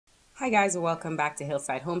Hi guys, and welcome back to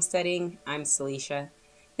Hillside Homesteading. I'm Salisha.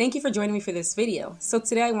 Thank you for joining me for this video. So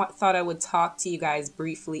today I thought I would talk to you guys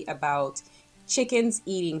briefly about chickens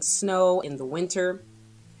eating snow in the winter.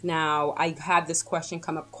 Now, I had this question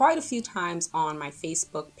come up quite a few times on my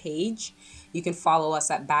Facebook page. You can follow us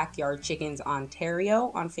at Backyard Chickens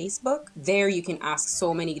Ontario on Facebook. There you can ask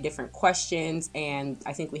so many different questions, and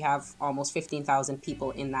I think we have almost 15,000 people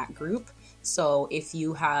in that group. So if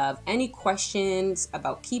you have any questions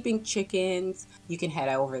about keeping chickens, you can head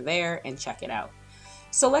over there and check it out.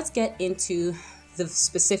 So let's get into the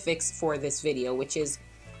specifics for this video, which is,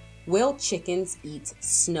 will chickens eat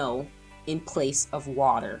snow in place of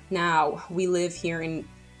water? Now, we live here in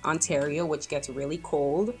Ontario, which gets really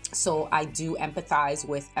cold, so I do empathize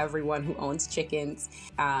with everyone who owns chickens,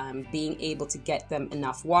 being able to get them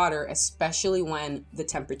enough water, especially when the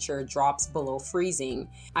temperature drops below freezing.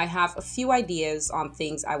 I have a few ideas on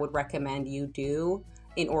things I would recommend you do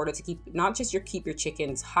in order to keep keep your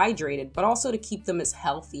chickens hydrated, but also to keep them as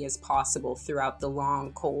healthy as possible throughout the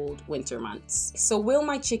long, cold winter months. So will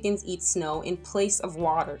my chickens eat snow in place of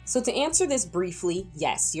water? So to answer this briefly,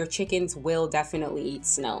 yes, your chickens will definitely eat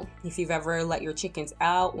snow. If you've ever let your chickens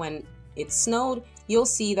out when it snowed, you'll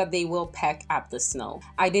see that they will peck at the snow.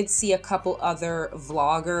 I did see a couple other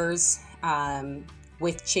vloggers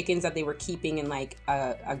with chickens that they were keeping in like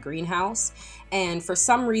a greenhouse, and for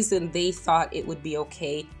some reason they thought it would be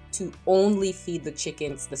okay to only feed the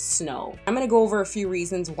chickens the snow. I'm gonna go over a few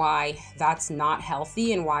reasons why that's not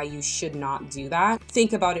healthy and why you should not do that.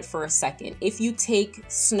 Think about it for a second. If you take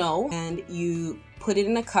snow and you put it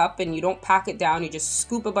in a cup and you don't pack it down, you just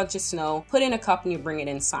scoop a bunch of snow, put it in a cup and you bring it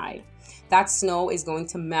inside. That snow is going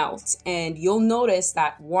to melt, and you'll notice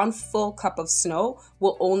that one full cup of snow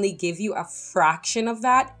will only give you a fraction of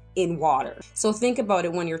that in water. So think about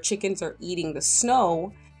it, when your chickens are eating the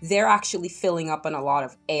snow, they're actually filling up on a lot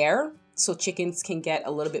of air, so chickens can get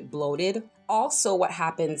a little bit bloated. Also, what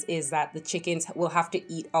happens is that the chickens will have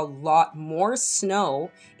to eat a lot more snow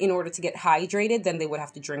in order to get hydrated than they would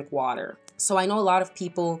have to drink water. So I know a lot of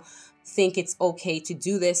people think it's okay to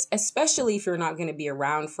do this, especially if you're not going to be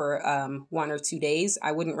around for 1 or 2 days.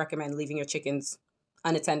 I wouldn't recommend leaving your chickens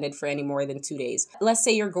unattended for any more than 2 days. Let's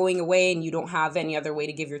say you're going away and you don't have any other way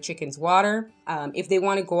to give your chickens water. If they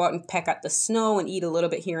want to go out and peck at the snow and eat a little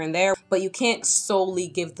bit here and there, but you can't solely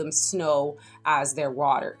give them snow as their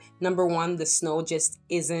water. Number one, the snow just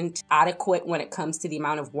isn't adequate when it comes to the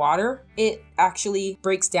amount of water it actually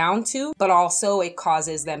breaks down to, but also it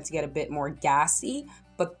causes them to get a bit more gassy.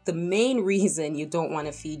 But the main reason you don't want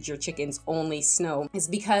to feed your chickens only snow is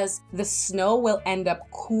because the snow will end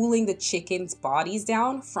up cooling the chickens' bodies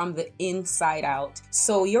down from the inside out.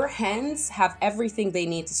 So your hens have everything they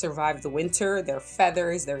need to survive the winter. Their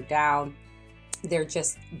feathers, their down, they're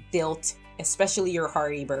just built, especially your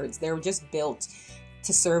hardy birds, they're just built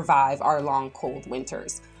to survive our long, cold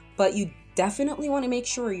winters. But you definitely want to make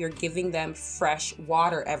sure you're giving them fresh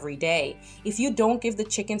water every day. If you don't give the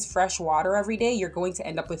chickens fresh water every day, you're going to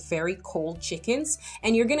end up with very cold chickens,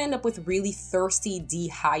 and you're going to end up with really thirsty,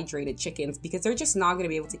 dehydrated chickens because they're just not going to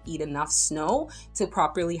be able to eat enough snow to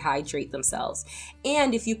properly hydrate themselves.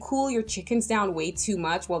 And if you cool your chickens down way too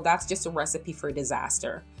much, well, that's just a recipe for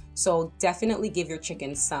disaster. So definitely give your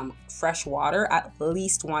chickens some fresh water at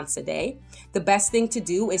least once a day. The best thing to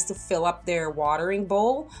do is to fill up their watering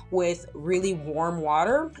bowl with really warm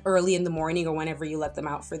water early in the morning or whenever you let them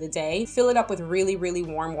out for the day. Fill it up with really, really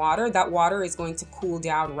warm water. That water is going to cool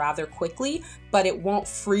down rather quickly, but it won't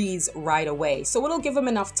freeze right away. So it'll give them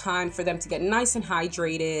enough time for them to get nice and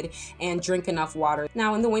hydrated and drink enough water.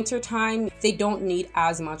 Now in the winter time, they don't need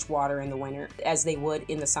as much water in the winter as they would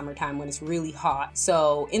in the summertime when it's really hot.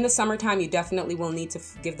 So in the summertime, you definitely will need to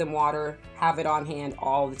give them water, have it on hand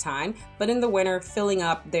all the time. But in the winter, filling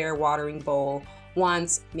up their watering bowl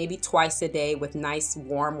once, maybe twice a day with nice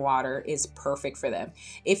warm water is perfect for them.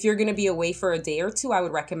 If you're going to be away for a day or two, I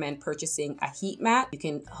would recommend purchasing a heat mat. You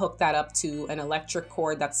can hook that up to an electric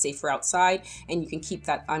cord that's safer outside, and you can keep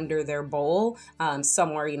that under their bowl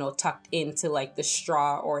somewhere, tucked into like the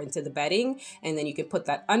straw or into the bedding, and then you can put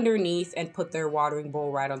that underneath and put their watering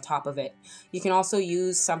bowl right on top of it. You can also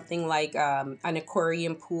use something like an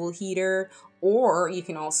aquarium pool heater, or you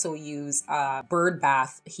can also use a bird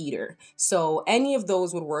bath heater. So any of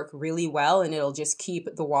those would work really well, and it'll just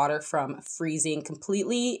keep the water from freezing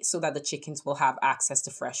completely so that the chickens will have access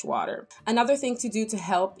to fresh water. Another thing to do to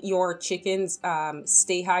help your chickens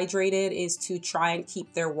stay hydrated is to try and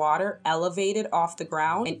keep their water elevated off the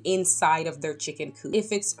ground and inside of their chicken coop.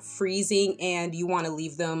 If it's freezing and you want to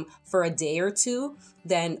leave them for a day or two,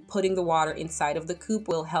 then putting the water inside of the coop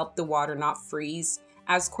will help the water not freeze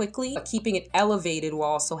as quickly, but keeping it elevated will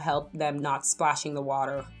also help them not splashing the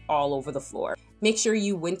water all over the floor. Make sure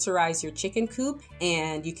you winterize your chicken coop,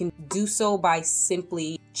 and you can do so by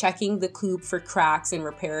simply checking the coop for cracks and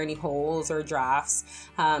repair any holes or drafts.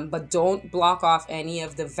 But don't block off any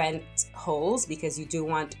of the vent holes because you do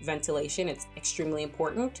want ventilation. It's extremely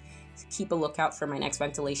important. Keep a lookout for my next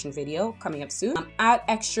ventilation video coming up soon. Add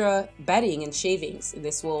extra bedding and shavings.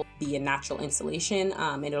 This will be a natural insulation,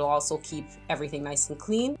 and it'll also keep everything nice and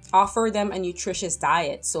clean. Offer them a nutritious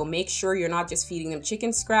diet. So make sure you're not just feeding them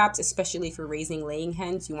chicken scraps, especially if you're raising laying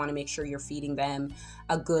hens. You want to make sure you're feeding them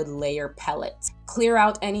a good layer pellet. Clear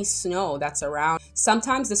out any snow that's around.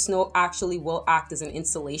 Sometimes the snow actually will act as an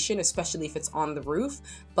insulation, especially if it's on the roof.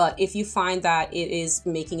 But if you find that it is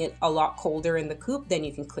making it a lot colder in the coop, then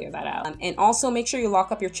you can clear that out. And also make sure you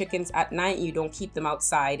lock up your chickens at night. You don't keep them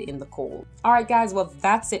outside in the cold. All right, guys, well,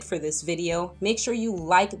 that's it for this video. Make sure you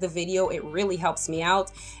like the video. It really helps me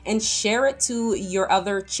out. And share it to your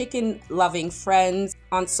other chicken loving friends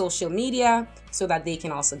on social media so that they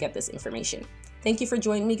can also get this information. Thank you for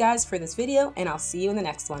joining me, guys, for this video, and I'll see you in the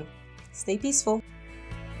next one. Stay peaceful.